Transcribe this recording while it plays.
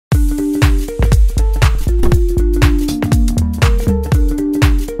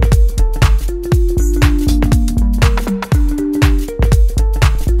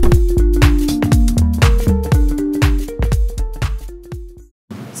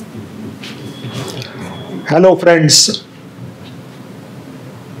Hello friends,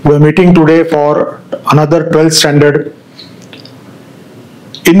 we are meeting today for another 12th standard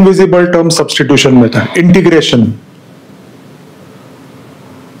invisible term substitution method, integration.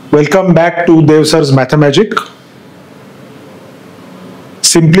 Welcome back to Dev Sir's Mathemagic.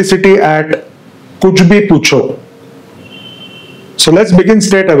 Simplicity at kuch bhi pucho. So let's begin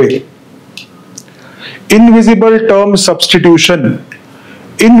straight away. Invisible term substitution.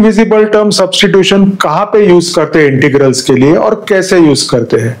 Invisible term substitution कहां पे use करते हैं integrals के लिए और कैसे use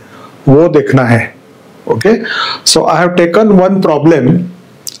करते हैं वो देखना है. Okay, so I have taken one problem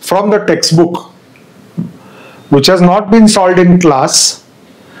from the text book which has not been solved in class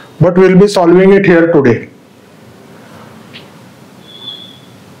but will be solving it here today.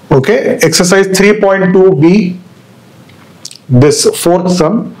 Okay, exercise 3.2b, this fourth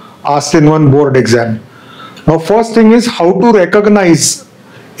sum asked in one board exam. Now first thing is how to recognize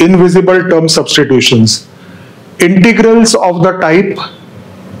invisible term substitutions. Integrals of the type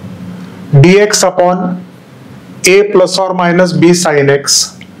dx upon a plus or minus b sin x,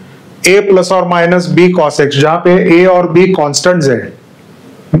 a plus or minus b cos x, जहां पे a और b constants है.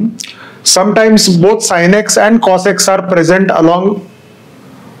 Sometimes both sin x and cos x are present along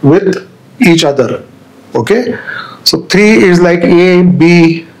with each other. Okay, so 3 is like a, b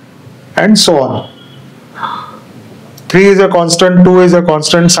and so on. 3 is a constant, 2 is a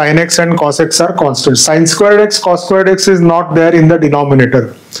constant, sin x and cos x are constants. Sin squared x, cos squared x is not there in the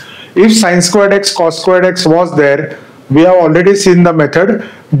denominator. If sin squared x, cos squared x was there, we have already seen the method.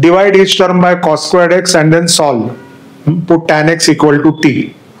 Divide each term by cos squared x and then solve. Put tan x equal to t.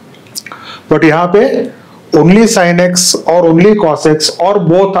 But यहाँ पे only sin x or only cos x or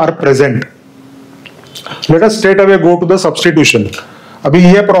both are present. Let us straight away go to the substitution.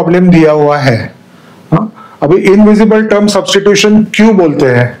 अभी ये problem दिया हुआ है. अभी invisible term substitution क्यों बोलते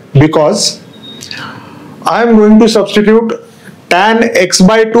हैं? Because I am going to substitute tan x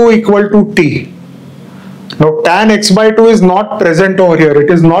by 2 equal to t. Now tan x by 2 is not present over here, it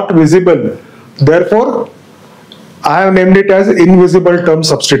is not visible, therefore I have named it as invisible term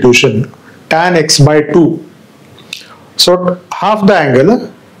substitution, tan x by 2. So half the angle,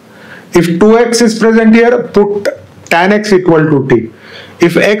 if 2x is present here, put tan x equal to t.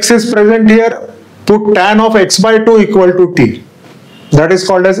 If x is present here, put tan of x by 2 equal to t. That is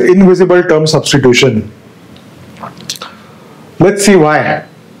called as invisible term substitution. Let's see why.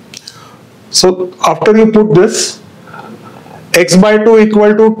 So after you put this, x by 2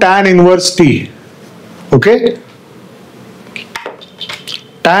 equal to tan inverse t. Okay,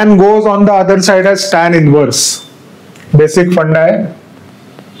 tan goes on the other side as tan inverse. Basic funda hai.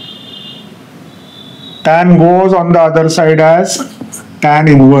 Tan goes on the other side as tan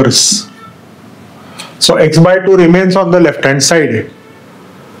inverse. So x by 2 remains on the left hand side.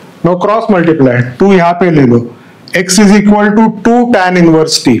 Now cross multiply. 2 यहाँ पे ले लो. X is equal to 2 tan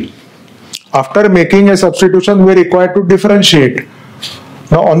inverse t. After making a substitution, we require to differentiate.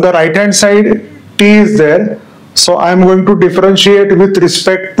 Now on the right hand side, t is there. So I am going to differentiate with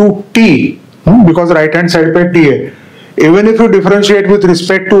respect to t, because right hand side पे t है. Even if you differentiate with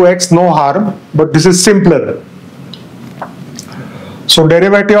respect to x, no harm. But this is simpler. So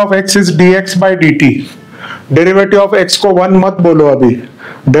derivative of x is dx by dt. Derivative of x को 1 मत बोलो अभी.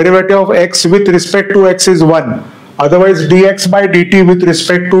 Derivative of x with respect to x is 1. Otherwise dx by dt with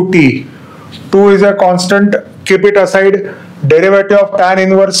respect to t. 2 is a constant. Keep it aside. Derivative of tan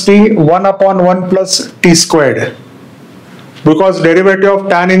inverse t 1 upon 1 plus t squared. Because derivative of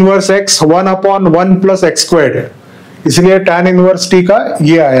tan inverse x 1 upon 1 plus x squared. इसलिए tan inverse t का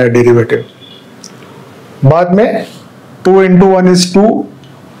ये आया derivative. बाद में 2 into 1 is 2.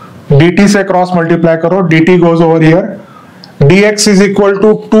 dt से cross multiply करो. dt goes over here. dx is equal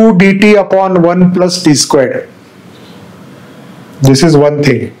to 2 dt upon 1 plus t squared. This is one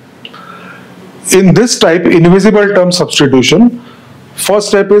thing. In this type invisible term substitution, first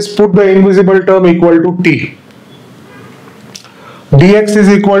step is put the invisible term equal to t. dx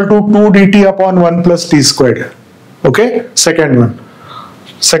is equal to 2 dt upon 1 plus t squared. Okay, second one.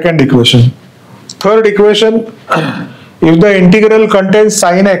 Second equation. Third equation, if the integral contains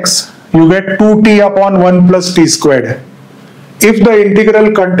sin x, you get 2t upon 1 plus t squared. If the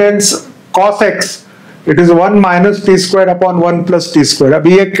integral contains cos x, it is 1 minus t squared upon 1 plus t squared.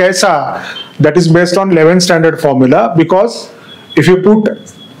 Abhi ye kaisa? That is based on 11th standard formula, because if you put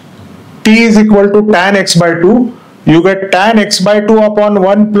t is equal to tan x by 2, you get tan x by 2 upon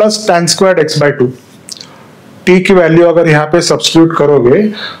 1 plus tan squared x by 2. t की value अगर यहाँ पे substitute करोगे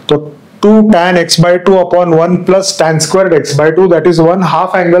तो 2 tan x by 2 upon 1 plus tan squared x by 2, that is one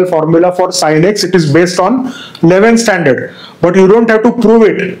half angle formula for sin x. It is based on 11th standard, but you don't have to prove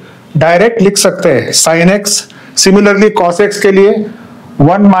it. Direct लिख सकते हैं sin x. Similarly cos x के लिए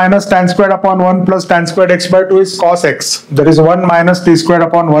 1 minus tan squared upon 1 plus tan squared x by 2 is cos x. There is 1 minus t squared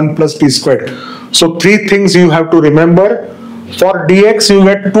upon 1 plus t squared. So three things you have to remember. For dx you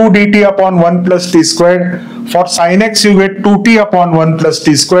get 2 dt upon 1 plus t squared. For sin x you get 2t upon 1 plus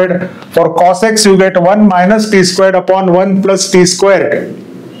t squared. For cos x you get 1 minus t squared upon 1 plus t squared.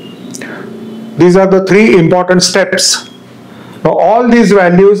 These are the three important steps. Now all these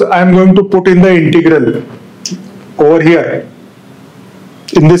values I am going to put in the integral over here,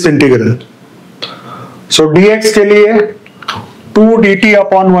 in this integral. So dx के लिए 2 dt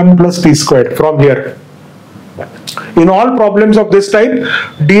upon 1 plus t squared from here. In all problems of this type,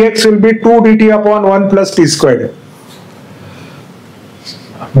 dx will be 2 dt upon 1 plus t squared.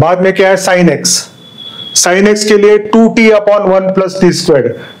 बाद में क्या है sin x. sin x के लिए 2t upon 1 plus t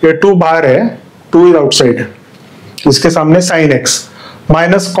squared. ये 2 बाहर है, 2 is outside. इसके सामने sin x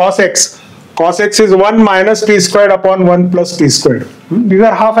minus cos x. Cos x is 1 minus t squared upon 1 plus t squared. These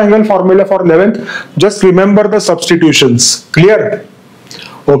are half angle formula for 11th. Just remember the substitutions. Clear?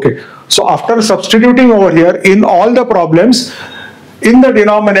 Okay. So after substituting over here in all the problems, in the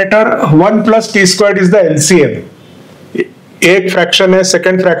denominator 1 plus t squared is the LCM. एक fraction है,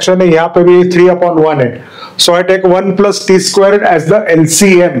 second fraction है, यहाँ पे भी 3 upon 1 है. So I take 1 plus t squared as the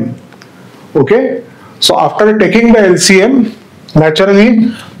LCM. Okay. So after taking the LCM,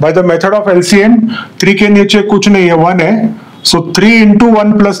 naturally by the method of LCM, 3 के नीचे कुछ नहीं है, 1 है. So 3 into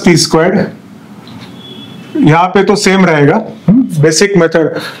 1 plus t squared. यहाँ पे तो सेम रहेगा. Basic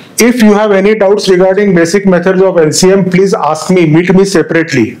method. If you have any doubts regarding basic methods of LCM, please ask me. Meet me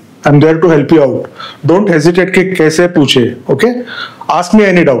separately. I'm there to help you out. Don't hesitate कि कैसे पूछे. Okay? Ask me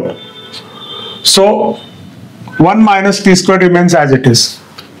any doubt. So 1 minus t squared remains as it is.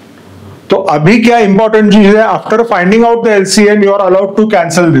 तो अभी क्या important चीज है, after finding out the LCM you are allowed two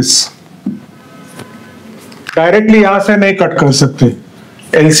cancel this. Directly यहां से नहीं कट कर सकते,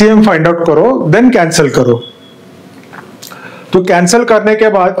 एलसीएम फाइंड आउट करो देन कैंसल करो. तो कैंसल करने के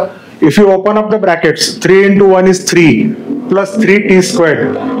बाद if you open up the brackets, 3 into 1 is 3 plus 3t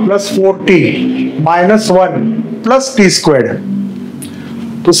squared plus 4t minus 1 plus t squared.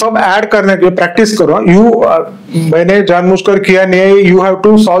 तो सब ऐड करने के प्रैक्टिस करो. मैंने जानबूझकर किया नहीं है. You have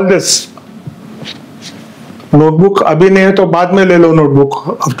to solve this. Notebook अभी नहीं है तो बाद में ले लो notebook.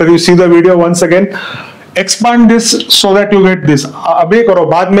 After you see the video once again expand this so that you get this. अभी करो,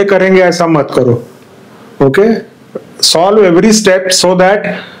 बाद में करेंगे ऐसा मत करो. Okay, solve every step so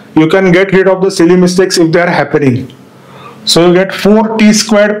that you can get rid of the silly mistakes if they are happening. So you get 4t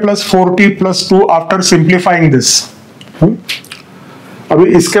squared plus 4t plus 2 after simplifying this. अभी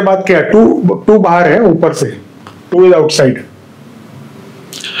इसके बाद क्या है, 2 बाहर है, ऊपर से 2 is outside.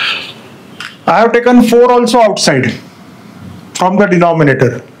 I have taken 4 also outside from the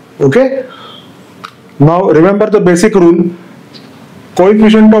denominator. Okay. Now remember the basic rule.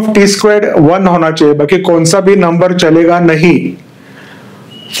 Coefficient of t squared 1 होना चाहिए, बाकी कौन सा भी नंबर चलेगा नहीं.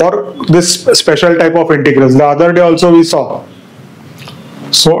 For this special type of integrals, the other day also we saw.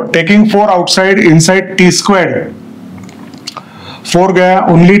 So taking 4 outside, inside t squared, 4 gaya,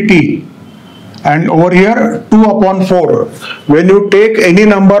 only t, and over here 2 upon 4. When you take any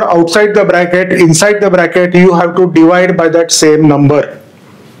number outside the bracket, inside the bracket you have to divide by that same number.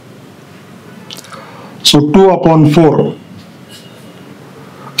 So 2 upon 4,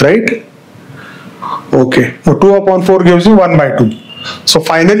 right? Okay, so 2 upon 4 gives you 1 by 2. So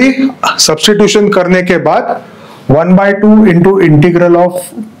finally substitution करने के बाद 1 by 2 into integral of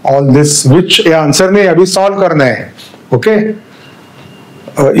all this, which ये answer नहीं अभी solve करना है. Okay,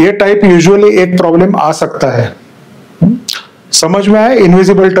 ये type usually एक प्रॉब्लम आ सकता है. समझ में आया?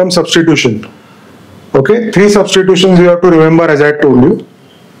 Invisible term substitution. Okay, 3 substitutions you have to remember as I told you.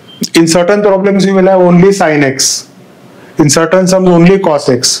 In certain problems you will have only sin x, in certain sums only cos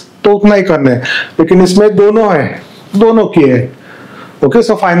x. तो उतना ही करना है, लेकिन इसमें दोनों है, दोनों किए हैं. Okay,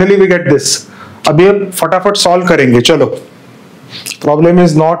 so finally we get this. अभी हम फटाफट सॉल्व करेंगे. चलो, problem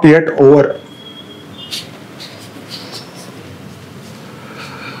is not yet over.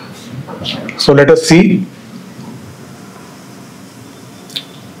 So let us सी.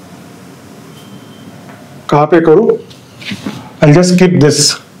 कहां पे करूं? I just keep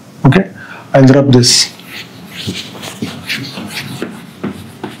this. Okay, I rub this.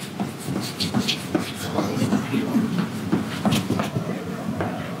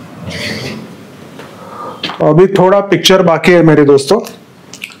 अभी थोड़ा पिक्चर बाकी है मेरे दोस्तों,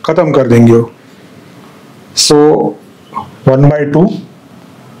 खत्म कर देंगे वो. सो 1 by 2,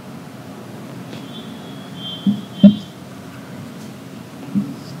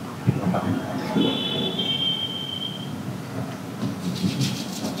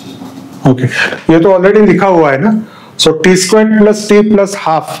 ओके, ये तो ऑलरेडी लिखा हुआ है ना. So T square plus T plus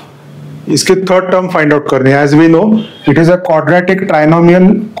half, इसकी थर्ड टर्म फाइंड आउट करनी है. As we know it is a quadratic trinomial,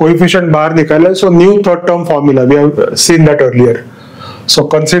 coefficient बाहर निकाला है. So new third term formula, we have seen that earlier. So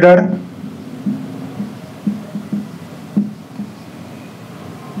consider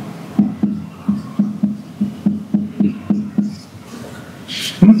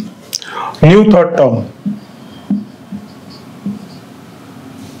new third term.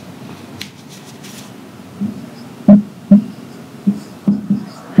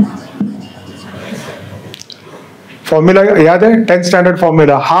 Formula याद है? 10th standard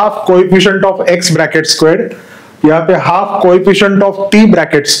formula, half coefficient of x bracket squared, यहां पे half coefficient of t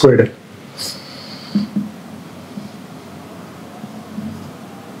bracket squared.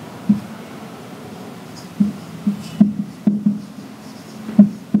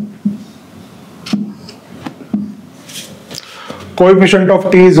 Coefficient of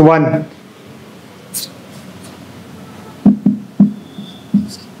t is 1.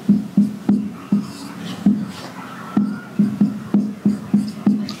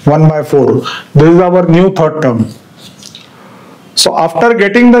 One by 4. This is our new third term. So after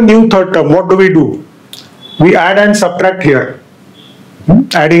getting the new third term, what do? We add and subtract here.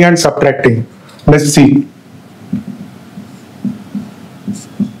 Adding and subtracting. Let's see.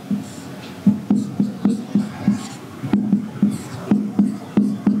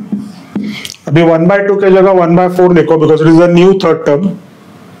 अभी 1 by 2 के जगह 1 by 4 लिखो, because it is a new third term.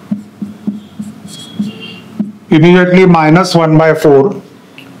 Immediately minus 1 by 4.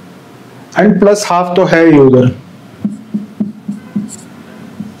 And plus half तो है ही उधर.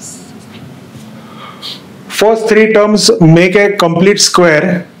 First three terms make a complete square.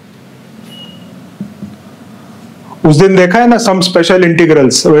 उस दिन देखा है ना सम स्पेशल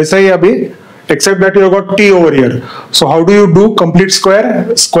इंटीग्रल्स, वैसे ही अभी, accept that you got T over here. So how do you do complete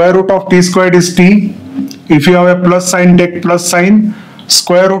square? Square root of T square is T. If you have a plus sign, take plus sign.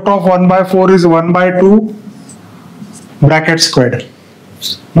 Square root of 1 by 4 is 1 by 2 bracket square.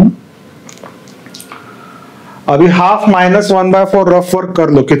 अभी half minus 1 by 4 rough work कर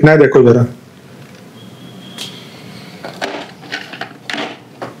लो, कितना है देखो जरा.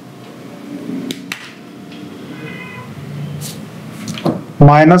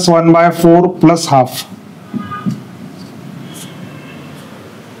 Minus 1 by 4 plus half.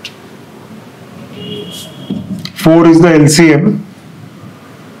 Four is the LCM.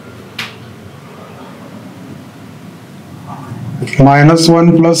 minus 1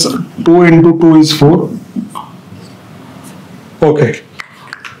 plus 2 into 2 is 4. Okay.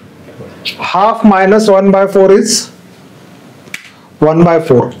 Half minus 1 by 4 is 1 by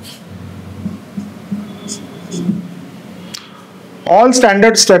 4. All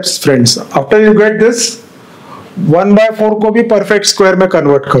standard steps, friends. After you get this, 1 by 4 को भी perfect square में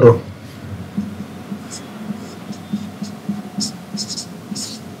convert करो.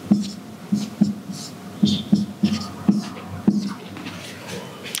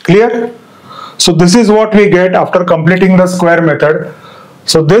 Clear? So this is what we get after completing the square method.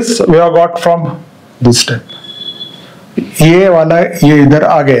 So this we have got from this step. ये वाला ये इधर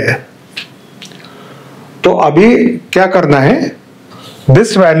आ गया है. तो अभी क्या करना है?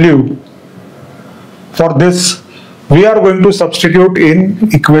 This value for this we are going to substitute in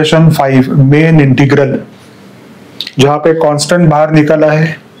equation 5 main integral, जहां पे कांस्टेंट बाहर निकला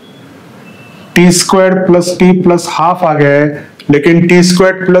है. T square plus T plus half आ गया है, लेकिन T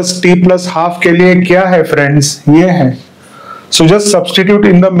square plus T plus half के लिए क्या है फ्रेंड्स? ये है. So just substitute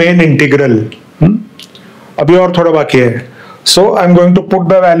in the main integral. अभी और थोड़ा बाकी है. सो I am going to put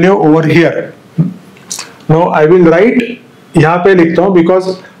the value over here. No, I will write, यहां पे लिखता हूं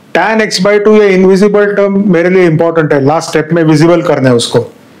बिकॉज tan x by 2 ये इनविजिबल टर्म मेरे लिए इंपॉर्टेंट है. लास्ट स्टेप में विजिबल करना है उसको.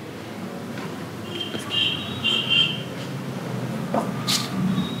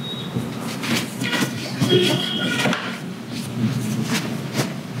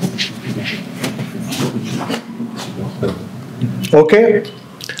 Okay,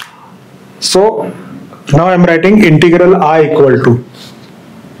 so now I am writing integral I equal to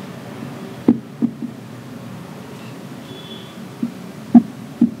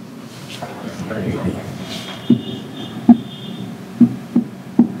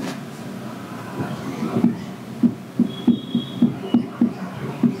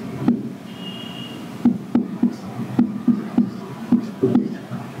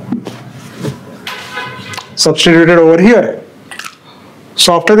substituted over here.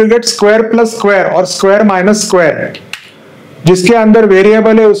 So after you get square plus square or square minus square, जिसके अंदर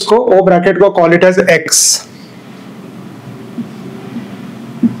वेरिएबल है उसको वो ब्रैकेट को कॉल इट एज x.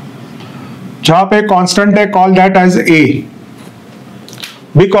 जहां पे कांस्टेंट है call that as a,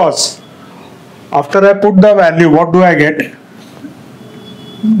 because After I put the value, what do I get?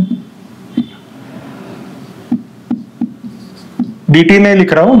 dt नहीं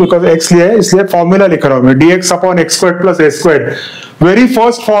लिख रहा हूं बिकॉज x लिया है, इसलिए फॉर्मूला लिख रहा हूं मैं, dx upon x square plus A square. Very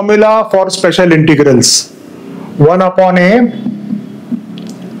first formula for special integrals, 1 upon a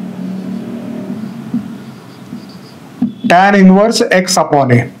tan inverse x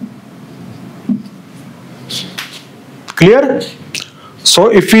upon a. Clear? So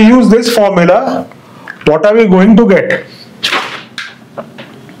if we use this formula, what are we going to get?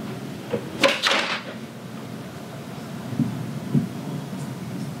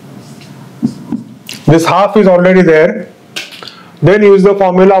 This half is already there. Then use the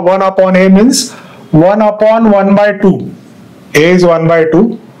formula 1 upon a means 1 upon 1 by 2. A is 1 by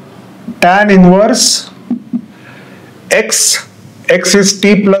 2. Tan inverse x, x is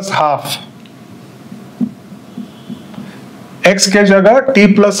t plus half. X के जगह t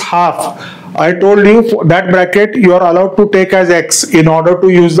plus half. I told you that bracket you are allowed to take as x in order to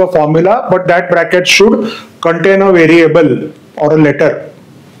use the formula, but that bracket should contain a variable or a letter.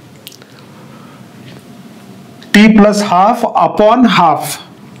 T plus half upon half.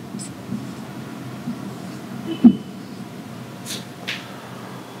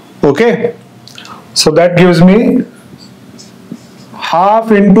 Okay, so that gives me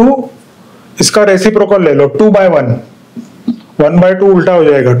half into, इसका reciprocal ले लो 2 by 1, 1 by 2 उल्टा हो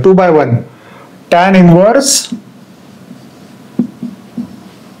जाएगा 2 by 1, tan inverse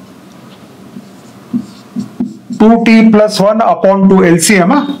 2t plus 1 upon 2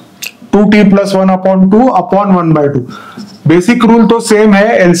 LCM, 2t plus 1 upon 2 upon 1 by 2. Basic rule तो same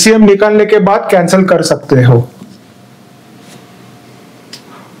है, LCM निकालने के बाद कैंसिल कर सकते हो,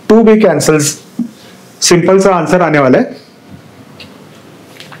 2 भी कैंसिल्स. सिंपल सा आंसर आने वाला है.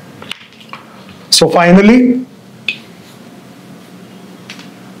 So finally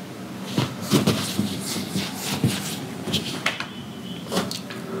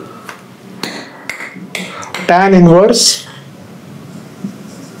tan inverse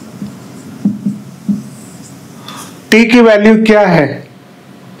t की वैल्यू क्या है?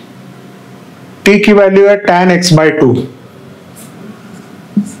 t की वैल्यू है tan x by 2.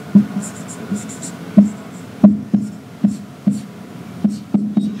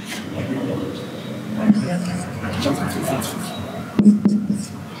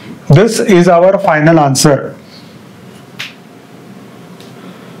 This is our final answer.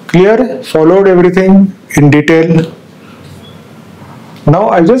 Clear? Followed everything in detail. Now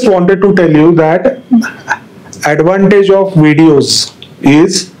I just wanted to tell you that advantage of videos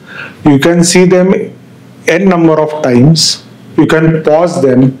is you can see them n number of times, you can pause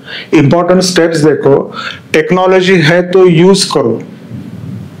them, important steps देखो, technology है तो use करो.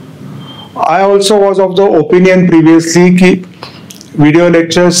 I also was of the opinion previously कि video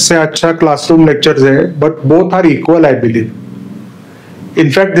lectures से अच्छा classroom lectures है, but both are equal I believe. In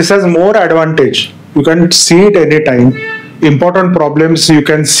fact, this has more advantage. You can see it anytime. Important problems you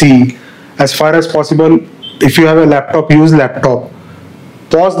can see as far as possible. If you have a laptop, use laptop.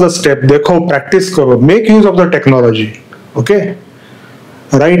 Pause the step. देखो, practice करो. Make use of the technology. Okay?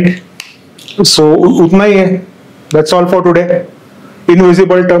 Right? So उतना ही है. That's all for today.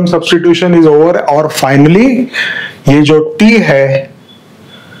 Invisible term substitution is over. और finally ये जो t है,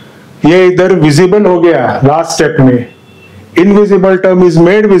 ये इधर visible हो गया last step में. Invisible term is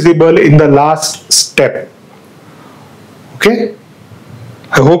made visible in the last step. Okay?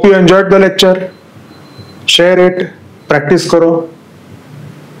 I hope you enjoyed the lecture. Share it, practice करो.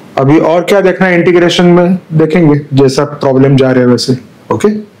 अभी और क्या देखना है इंटीग्रेशन में देखेंगे, जैसा प्रॉब्लम जा रहे हैं वैसे. Okay,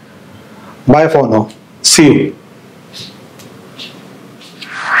 bye for now, C you.